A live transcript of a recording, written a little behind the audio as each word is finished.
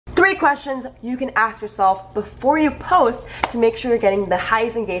3 questions you can ask yourself before you post to make sure you're getting the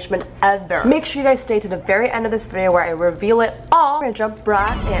highest engagement ever. Make sure you guys stay to the very end of this video where I reveal it all. We're gonna jump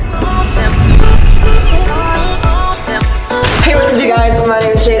right in. Hey, what's up you guys? My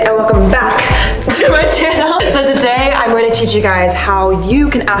name is Jade and welcome back to my channel. So today I'm going to teach you guys how you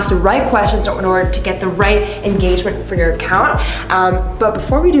can ask the right questions in order to get the right engagement for your account. But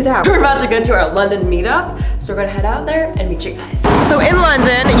before we do that, we're about to go to our London meetup. So we're gonna head out there and meet you guys. So in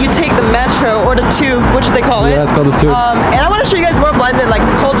London, you take the metro or the tube, what should they call it? Yeah, it's called the tube. And I want to show you guys more of London, like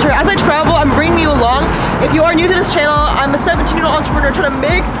the culture. As I travel, I'm bringing you along. If you are new to this channel, I'm a 17-year-old entrepreneur trying to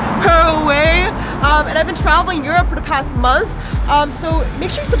make her way. And I've been traveling Europe for the past month. So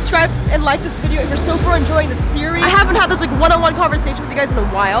make sure you subscribe and like this video if you're so far enjoying the series. I haven't had this like one-on-one conversation with you guys in a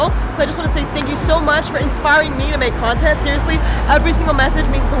while. So I just want to say thank you so much for inspiring me to make content. Seriously, every single message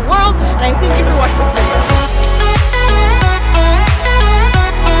means the world. And I thank you for watching this video.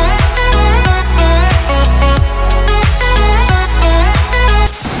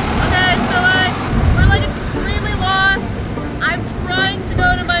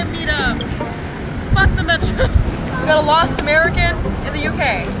 We got a lost American in the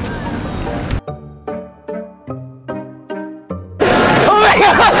UK. Oh my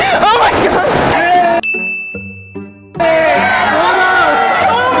god! Oh my god!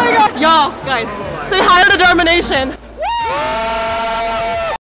 Oh my god! Y'all, guys, say hi to DarmaNATION.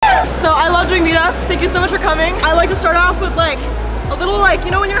 So I love doing meetups. Thank you so much for coming. I like to start off with like a little like,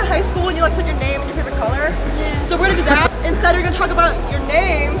 you know when you're in high school and you like said your name and your favorite color? Yeah. So we're gonna do that. Instead we're gonna talk about your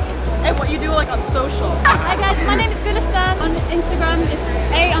name and what you do like on social. Hi guys, my name is Gulistan. On Instagram it's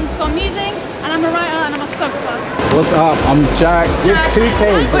 _musing and I'm a writer and I'm a photographer. What's up? I'm Jack with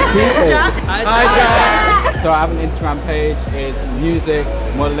 2Ks. Jack. Hi Jack. So I have an Instagram page. It's music,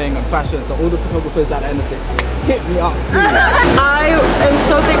 modeling and fashion. So all the photographers at the end of this, hit me up. I am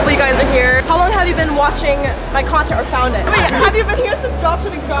so thankful you guys are here. How long have you been watching my content or found it? Wait, have you been here since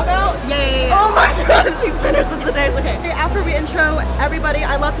Dropshipping Dropout? Yeah. Oh my god, she's been here since the days. Okay, after we intro everybody,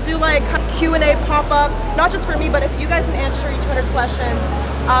 I love to do like Q&A pop-up, not just for me, but if you guys can answer each other's questions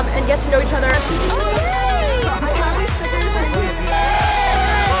and get to know each other.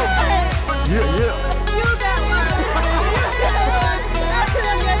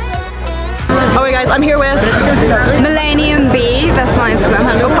 Alright guys, I'm here with Millennium B, that's my Instagram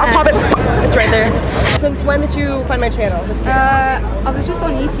handle. I'll pop it. It's right there. Since when did you find my channel? I was just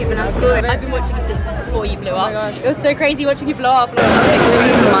on YouTube and I saw it. I've been watching you since before you blew up. Oh it was so crazy watching you blow up. Like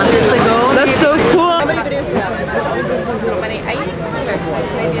 3 months ago. That's so cool. How many videos do you have? How many? 8?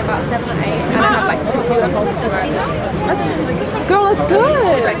 Maybe about 7 or 8. And I have like 200 subscribers. Girl, that's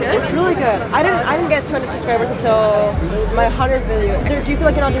good. It's really good. I didn't get 200 subscribers until my 100th video. So do you feel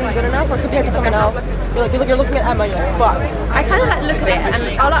like you're not doing good enough, or compared to someone else? You're looking at Emma, you're like, fuck. I kind of like look at it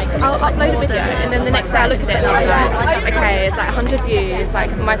and I'll upload a video and then the next day I look at it and I'm like, okay, it's like 100 views,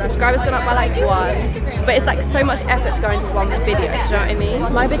 like my subscribers gone up by like 1, but it's like so much effort to go into one video, do you know what I mean?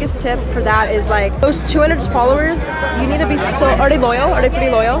 My biggest tip for that is like, those 200 followers, you need to be so, are they loyal? Are they pretty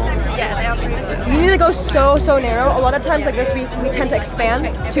loyal? Yeah, they are pretty good. You need to go so narrow. A lot of times like this, we tend to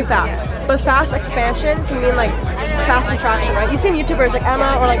expand too fast. But fast expansion can mean like fast contraction, right? You've seen YouTubers like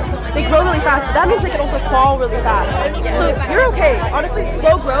Emma or like, they grow really fast, but that means they can also fall really fast. So you're okay. Honestly,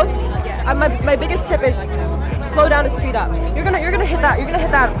 slow growth. My biggest tip is slow down and speed up. You're gonna hit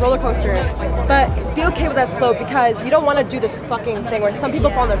that roller coaster, but be okay with that slow because you don't want to do this fucking thing where some people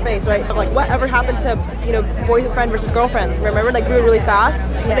fall on their face, right? Like whatever happened to boyfriend versus girlfriend? Remember, like grew really fast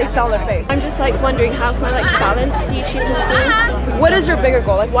and they fell on their face. I'm just like wondering how can I like balance YouTube and school? What is your bigger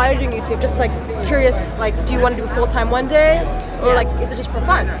goal? Like why are you doing YouTube? Just like curious, like do you want to do full-time one day, or like is it just for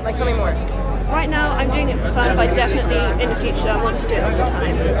fun? Like tell me more. Right now I'm doing it for fun, but definitely in the future I want to do it all the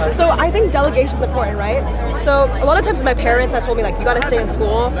time. So I think delegation is important, right? So a lot of times my parents have told me like you gotta stay in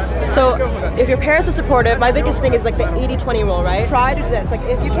school. So if your parents are supportive, my biggest thing is like the 80-20 rule, right? Try to do this. Like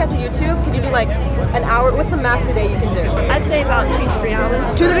if you can't do YouTube, can you do like an hour? What's the max a day you can do? I'd say about 2 to 3 hours.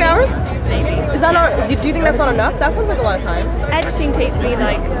 2 to 3 hours? Maybe. Is that not? Do you think that's not enough? That sounds like a lot of time. Editing takes me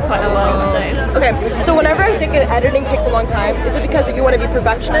like quite a while, so. Okay, so whenever I think editing takes a long time, is it because you want to be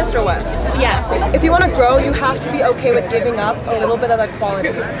perfectionist or what? Yeah. If you want to grow, you have to be okay with giving up a little bit of that quality.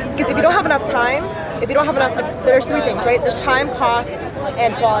 Because if you don't have enough time, there's 3 things, right? There's time, cost,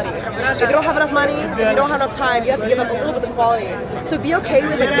 and quality. If you don't have enough money, if you don't have enough time, you have to give up a little bit of quality. So be okay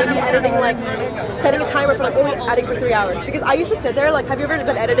with like maybe editing, like setting a timer for like only editing for 3 hours. Because I used to sit there, like, have you ever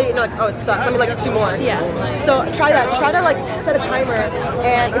been editing and you're like, oh, it sucks, let me like do more. Yeah. So try that. Try to like set a timer,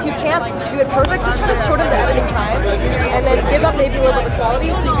 and if you can't do it perfect, just try to shorten the editing time, and then give up maybe a little bit of the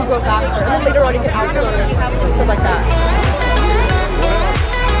quality so you can grow faster. And then later on you can outsource stuff like that.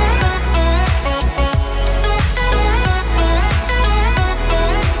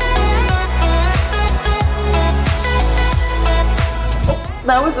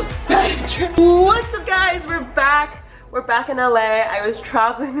 That was a bad trip. What's up, guys? We're back. We're back in LA. I was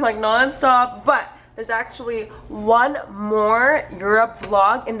traveling like non-stop, but there's actually one more Europe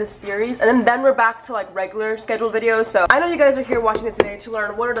vlog in this series, and then we're back to like regular scheduled videos. So I know you guys are here watching this video to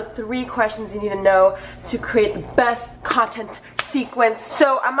learn what are the 3 questions you need to know to create the best content sequence.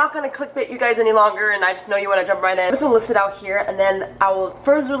 So I'm not gonna clickbait you guys any longer, and I just know you want to jump right in. I'm just gonna list it out here, and then I will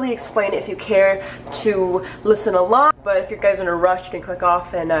furtherly explain if you care to listen along. But if you guys are in a rush, you can click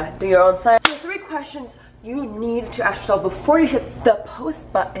off and do your own thing. So 3 questions you need to ask yourself before you hit the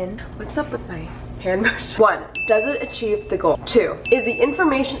post button. What's up with my hand motion? 1, does it achieve the goal? 2, is the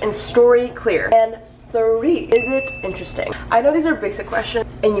information and story clear? And 3, is it interesting? I know these are basic questions,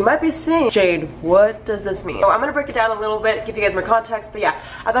 and you might be saying, Jade, what does this mean? So I'm gonna break it down a little bit, give you guys more context, but yeah,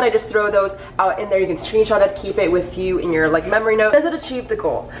 I thought I'd just throw those out in there. You can screenshot it, keep it with you in your like memory note. Does it achieve the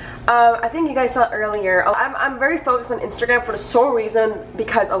goal? I think you guys saw earlier, I'm very focused on Instagram for the sole reason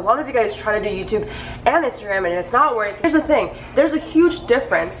because a lot of you guys try to do YouTube and Instagram and it's not working. Here's the thing, there's a huge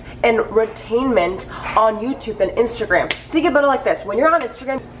difference in retainment on YouTube and Instagram. Think about it like this, when you're on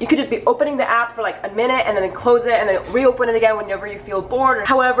Instagram, you could just be opening the app for like a minute and then close it and then reopen it again whenever you feel bored.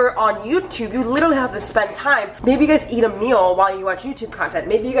 However, on YouTube, you literally have to spend time. Maybe you guys eat a meal while you watch YouTube content.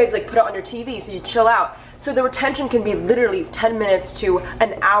 Maybe you guys like put it on your TV so you chill out. So the retention can be literally 10 minutes to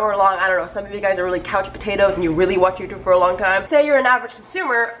an hour long. I don't know, some of you guys are really couch potatoes and you really watch YouTube for a long time. Say you're an average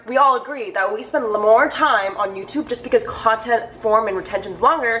consumer, we all agree that we spend more time on YouTube just because content form and retention is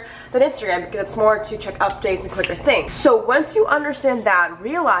longer than Instagram because it's more to check updates and quicker things. So once you understand that,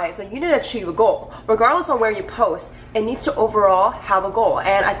 realize that you need to achieve a goal. Regardless on where you post, it needs to overall have a goal.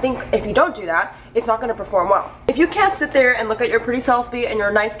 And I think if you don't do that, it's not gonna perform well. If you can't sit there and look at your pretty selfie and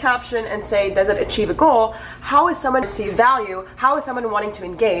your nice caption and say, does it achieve a goal? How is someone receive value? How is someone wanting to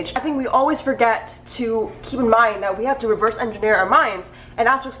engage? I think we always forget to keep in mind that we have to reverse engineer our minds and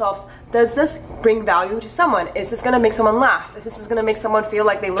ask ourselves, does this bring value to someone? Is this gonna make someone laugh? Is this gonna make someone feel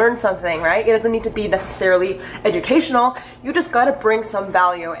like they learned something, right? It doesn't need to be necessarily educational. You just gotta bring some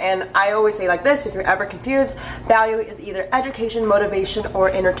value. And I always say like this, if you're ever confused, value is either education, motivation, or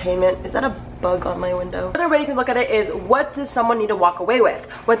entertainment. Is that a bug on my window? Another way you can look at it is, what does someone need to walk away with?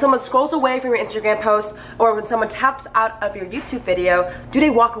 When someone scrolls away from your Instagram post, or when someone taps out of your YouTube video, do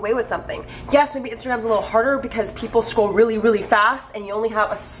they walk away with something? Yes, maybe Instagram's a little harder because people scroll really, really fast and you only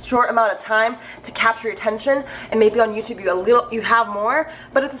have a short amount of time to capture your attention, and maybe on YouTube you have more,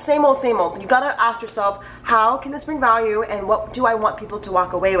 but it's the same old, same old. You gotta ask yourself, how can this bring value and what do I want people to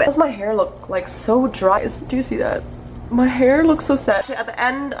walk away with? Does my hair look like so dry? Do you see that? My hair looks so sad. At the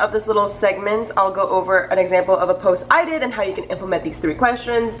end of this little segment, I'll go over an example of a post I did and how you can implement these 3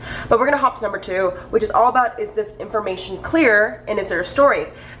 questions. But we're gonna hop to number 2, which is all about, is this information clear and is there a story?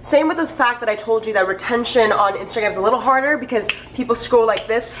 Same with the fact that I told you that retention on Instagram is a little harder because people scroll like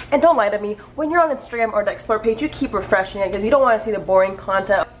this. And don't lie to me, when you're on Instagram or the Explore page, you keep refreshing it because you don't want to see the boring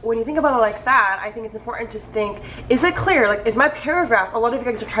content. When you think about it like that, I think it's important to think, is it clear? Like, is my paragraph, a lot of you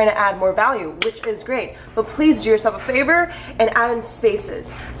guys are trying to add more value, which is great, but please do yourself a favor and add in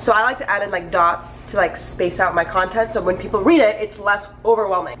spaces. So I like to add in like dots to like space out my content, so when people read it, it's less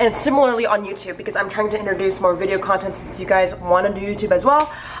overwhelming. And similarly on YouTube, because I'm trying to introduce more video content since you guys want to do YouTube as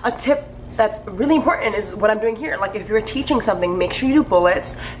well, a tip that's really important is what I'm doing here. Like, if you're teaching something, make sure you do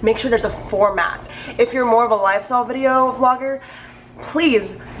bullets, make sure there's a format. If you're more of a lifestyle video vlogger,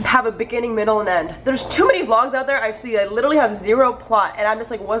 please have a beginning, middle, and end. There's too many vlogs out there I see that literally have 0 plot, and I'm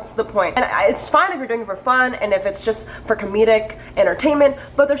just like, what's the point? And it's fine if you're doing it for fun and if it's just for comedic entertainment,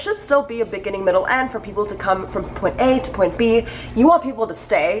 but there should still be a beginning, middle, end for people to come from point A to point B. You want people to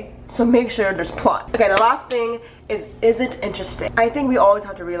stay, so make sure there's plot. Okay, the last thing is it interesting? I think we always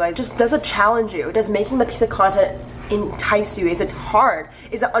have to realize, just does it challenge you? Does making the piece of content entice you? Is it hard?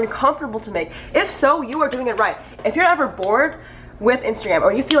 Is it uncomfortable to make? If so, you are doing it right. If you're ever bored with Instagram,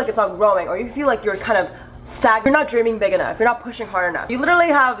 or you feel like it's not growing, or you feel like you're kind of stagnant, you're not dreaming big enough, you're not pushing hard enough, you literally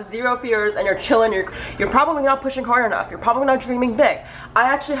have 0 fears and you're chilling, you're probably not pushing hard enough, you're probably not dreaming big. I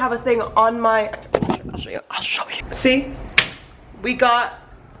actually have a thing on my, I'll show you. See, we got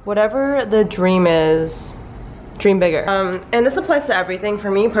whatever the dream is, dream bigger. And this applies to everything. For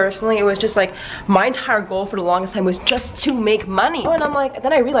me personally, it was just like, my entire goal for the longest time was just to make money. And I'm like,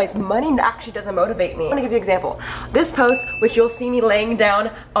 then I realized money actually doesn't motivate me. I'm gonna give you an example. This post, which you'll see me laying down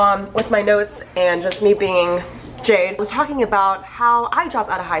with my notes and just me being Jade, was talking about how I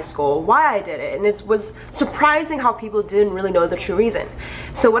dropped out of high school, why I did it, and it was surprising how people didn't really know the true reason.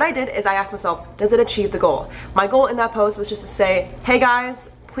 So what I did is I asked myself, does it achieve the goal? My goal in that post was just to say, hey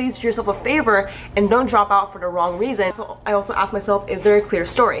guys, please do yourself a favor and don't drop out for the wrong reason. So I also asked myself, is there a clear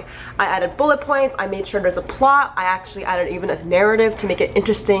story? I added bullet points, I made sure there's a plot, I actually added even a narrative to make it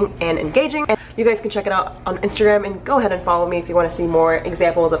interesting and engaging. And you guys can check it out on Instagram and go ahead and follow me if you want to see more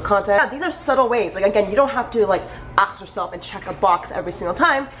examples of content. Yeah, these are subtle ways. Like again, you don't have to like ask yourself and check a box every single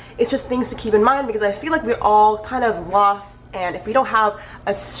time. It's just things to keep in mind because I feel like we're all kind of lost, and if we don't have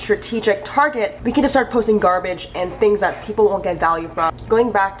a strategic target, we can just start posting garbage and things that people won't get value from.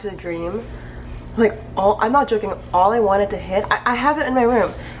 Going back to the dream, like I'm not joking, all I wanted to hit, I have it in my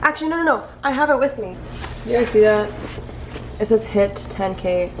room. Actually, no, I have it with me. You guys see that? It says hit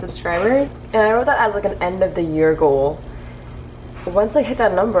 10K subscribers. And I wrote that as like an end of the year goal. Once I hit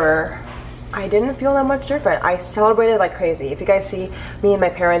that number, I didn't feel that much different. I celebrated like crazy. If you guys see, me and my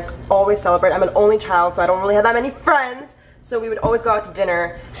parents always celebrate. I'm an only child, so I don't really have that many friends. So we would always go out to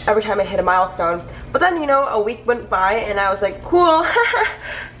dinner every time I hit a milestone. But then, you know, a week went by and I was like, cool,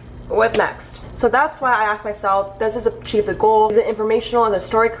 what next? So that's why I asked myself, does this achieve the goal? Is it informational? Is the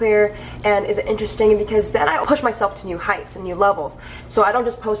story clear? And is it interesting? Because then I push myself to new heights and new levels. So I don't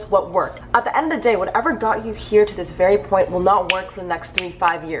just post what worked. At the end of the day, whatever got you here to this very point will not work for the next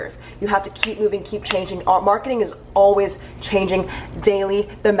 3-5 years. You have to keep moving, keep changing. Marketing is always changing daily.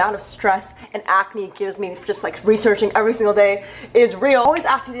 The amount of stress and acne it gives me just like researching every single day is real. Always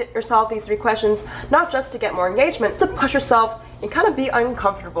ask yourself these 3 questions, not just to get more engagement, to push yourself and kind of be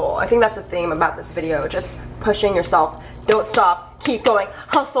uncomfortable. I think that's the theme about this video, just pushing yourself. Don't stop, keep going,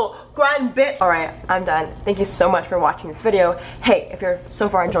 hustle, grind, bitch. All right, I'm done. Thank you so much for watching this video. Hey, if you're so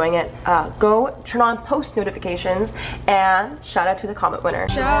far enjoying it, go turn on post notifications and shout out to the comment winner.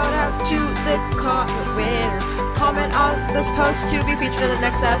 Shout out to the comment winner. Comment on this post to be featured in the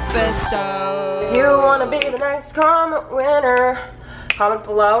next episode. If you wanna be the next comment winner, comment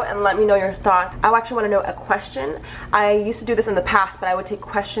below and let me know your thoughts. I actually want to know a question. I used to do this in the past, but I would take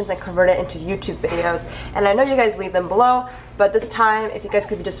questions and convert it into YouTube videos. And I know you guys leave them below, but this time, if you guys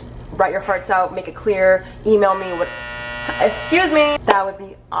could just write your hearts out, make it clear, email me, excuse me, that would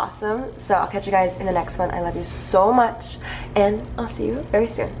be awesome. So I'll catch you guys in the next one. I love you so much, and I'll see you very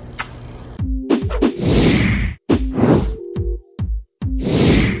soon.